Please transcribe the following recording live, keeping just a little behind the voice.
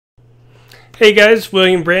Hey guys,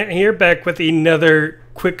 William Brandt here, back with another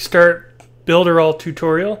quick start Builderall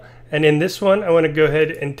tutorial. And in this one, I want to go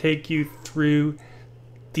ahead and take you through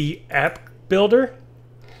the app builder.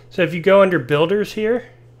 So if you go under builders here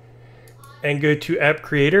and go to app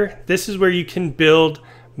creator, this is where you can build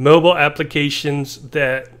mobile applications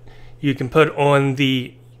that you can put on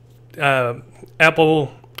the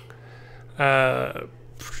Apple App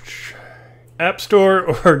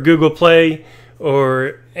Store or Google Play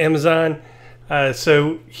or Amazon.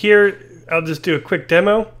 So here I'll just do a quick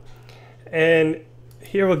demo, and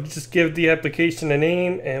here we'll just give the application a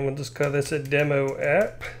name, and we'll just call this a demo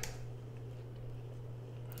app.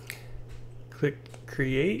 Click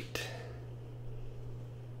create.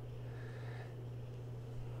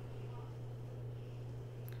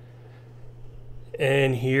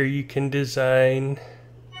 And here you can design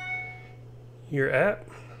your app.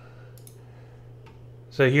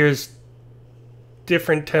 So here's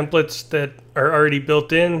different templates that are already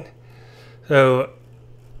built in. So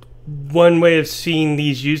one way of seeing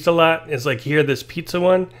these used a lot is like here, this pizza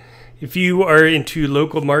one. If you are into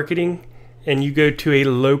local marketing and you go to a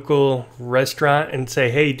local restaurant and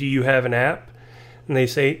say, hey, do you have an app? And they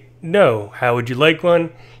say, no, how would you like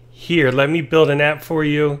one? Here, let me build an app for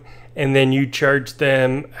you. And then you charge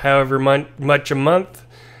them however much a month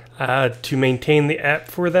to maintain the app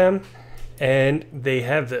for them. And they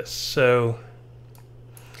have this. So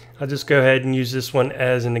I'll just go ahead and use this one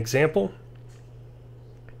as an example.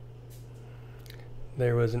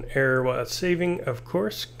 There was an error while saving, of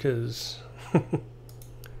course, because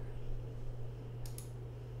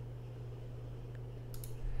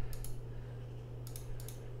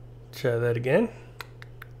try that again.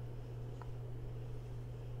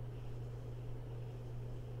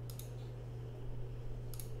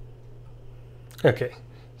 Okay,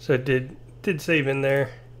 so it did save in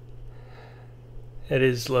there. It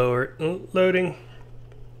is loading.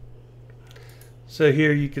 So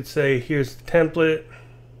here you could say, here's the template.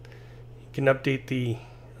 You can update the,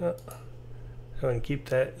 I want to keep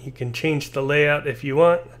that. You can change the layout if you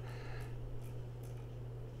want.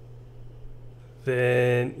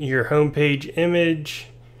 Then your homepage image.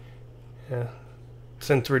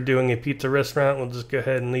 Since we're doing a pizza restaurant, we'll just go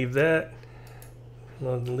ahead and leave that.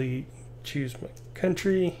 I'll choose my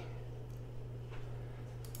country.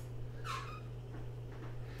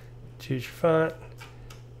 Choose your font.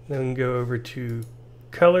 Then we can go over to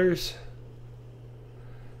colors.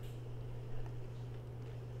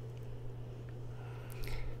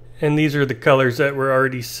 And these are the colors that were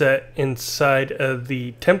already set inside of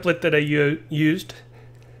the template that I used.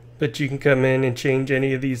 But you can come in and change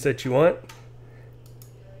any of these that you want.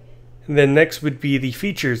 And then next would be the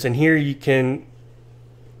features. And here you can,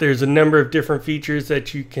 there's a number of different features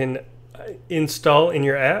that you can install in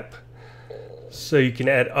your app. So you can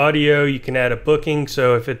add audio, you can add a booking.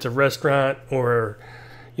 So if it's a restaurant, or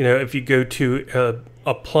if you go to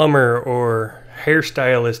a plumber or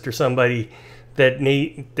hairstylist or somebody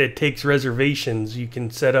that takes reservations, you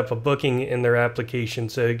can set up a booking in their application.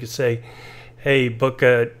 So you could say, hey, book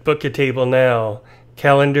a table now.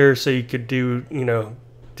 Calendar, so you could do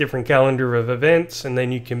different calendar of events, and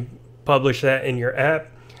then you can publish that in your app.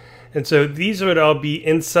 And so these would all be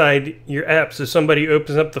inside your app. So somebody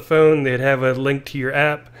opens up the phone, they'd have a link to your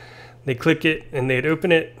app. They click it and they'd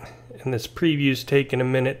open it. And this preview's taking a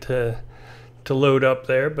minute to load up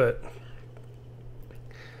there, but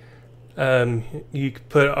you could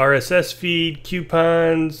put RSS feed,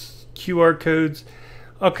 coupons, QR codes,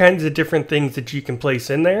 all kinds of different things that you can place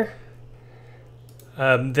in there.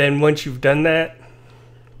 Then once you've done that,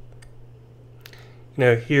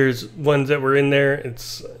 here's ones that were in there.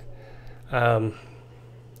 It's let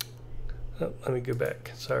me go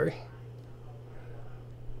back, sorry.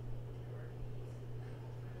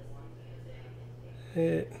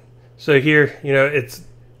 So here, it's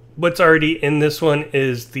what's already in this one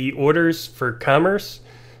is the orders for commerce.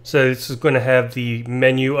 So this is going to have the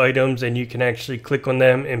menu items, and you can actually click on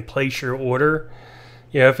them and place your order.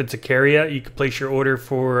 If it's a carryout, you can place your order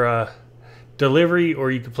for delivery, or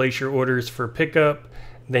you could place your orders for pickup.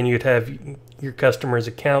 Then you'd have your customer's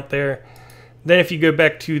account there. Then if you go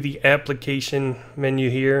back to the application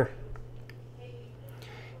menu here,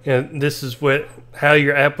 this is how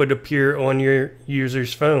your app would appear on your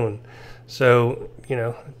user's phone. So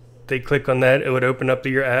they click on that, it would open up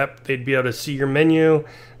your app. They'd be able to see your menu.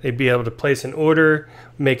 They'd be able to place an order,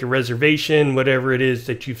 make a reservation, whatever it is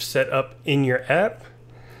that you've set up in your app.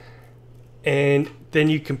 And then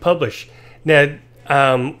you can publish. Now,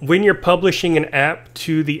 when you're publishing an app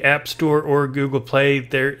to the App Store or Google Play,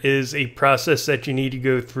 there is a process that you need to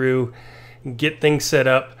go through, get things set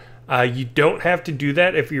up. You don't have to do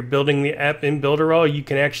that if you're building the app in Builderall. You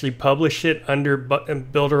can actually publish it under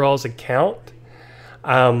Builderall's account,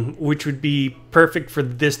 which would be perfect for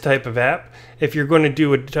this type of app. If you're going to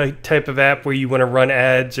do a type of app where you want to run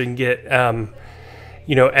ads and get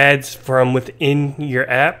ads from within your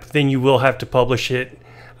app, then you will have to publish it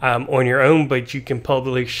on your own. But you can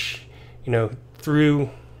publish, you'd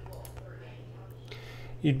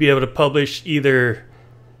be able to publish either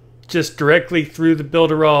just directly through the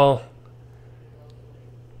Builderall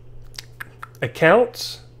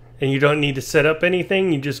accounts, and you don't need to set up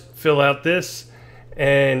anything. You just fill out this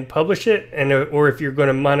and publish it, or if you're going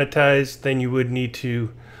to monetize, then you would need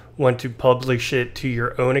to want to publish it to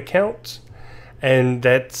your own accounts. And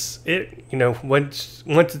that's it. Once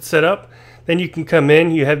it's set up, then you can come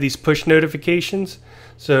in. You have these push notifications,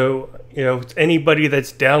 so anybody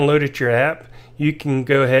that's downloaded your app, you can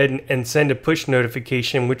go ahead and send a push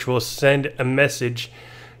notification, which will send a message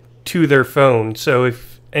to their phone. So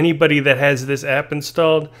if anybody that has this app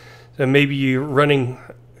installed, so maybe you're running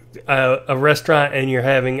a restaurant and you're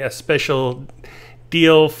having a special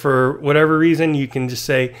deal for whatever reason, you can just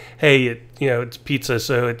say, hey, it's pizza,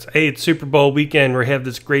 so it's Super Bowl weekend, we have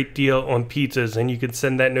this great deal on pizzas, and you can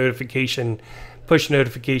send that push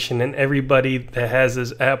notification, and everybody that has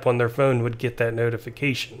this app on their phone would get that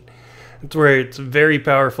notification. That's where it's very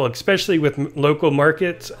powerful, especially with local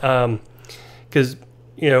markets, because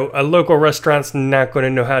a local restaurant's not going to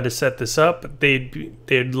know how to set this up.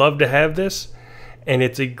 They'd love to have this, and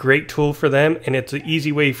it's a great tool for them, and it's an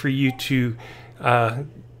easy way for you to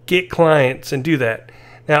get clients and do that.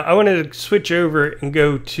 Now I want to switch over and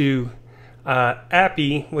go to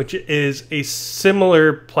Appy, which is a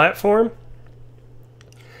similar platform.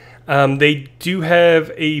 They do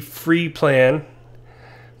have a free plan,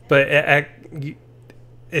 but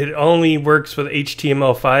it only works with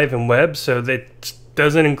HTML5 and web, so that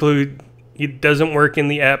it doesn't work in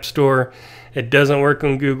the App Store. It doesn't work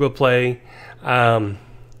on Google Play.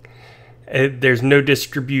 There's no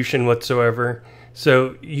distribution whatsoever.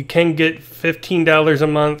 So you can get $15 a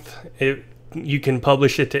month. You can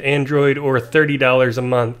publish it to Android, or $30 a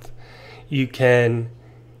month. You can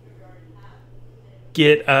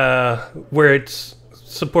get where it's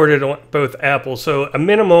supported on both Apple. So a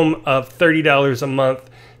minimum of $30 a month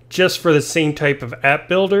just for the same type of app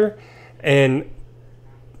builder, and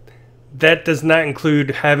that does not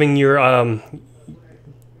include having your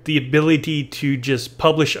the ability to just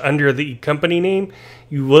publish under the company name.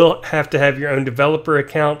 You will have to have your own developer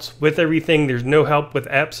accounts with everything. There's no help with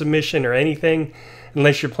app submission or anything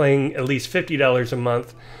unless you're paying at least $50 a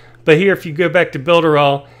month. But here, if you go back to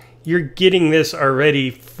Builderall, you're getting this already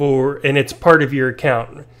and it's part of your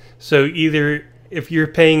account. So either if you're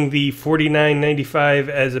paying the $49.95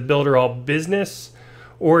 as a Builderall business,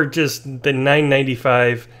 or just the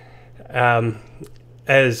 $9.95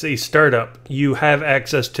 as a startup, you have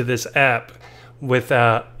access to this app with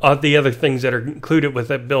all the other things that are included with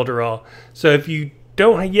that Builderall. So if you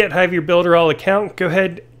don't yet have your Builderall account, go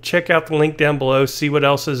ahead, check out the link down below, see what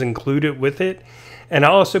else is included with it. And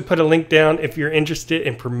I'll also put a link down if you're interested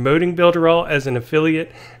in promoting Builderall as an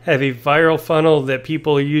affiliate. I have a viral funnel that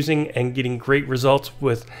people are using and getting great results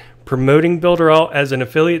with promoting Builderall as an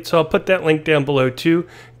affiliate. So I'll put that link down below too.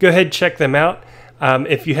 Go ahead, check them out.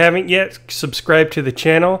 If you haven't yet, subscribe to the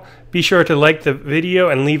channel. Be sure to like the video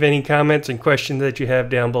and leave any comments and questions that you have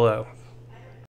down below.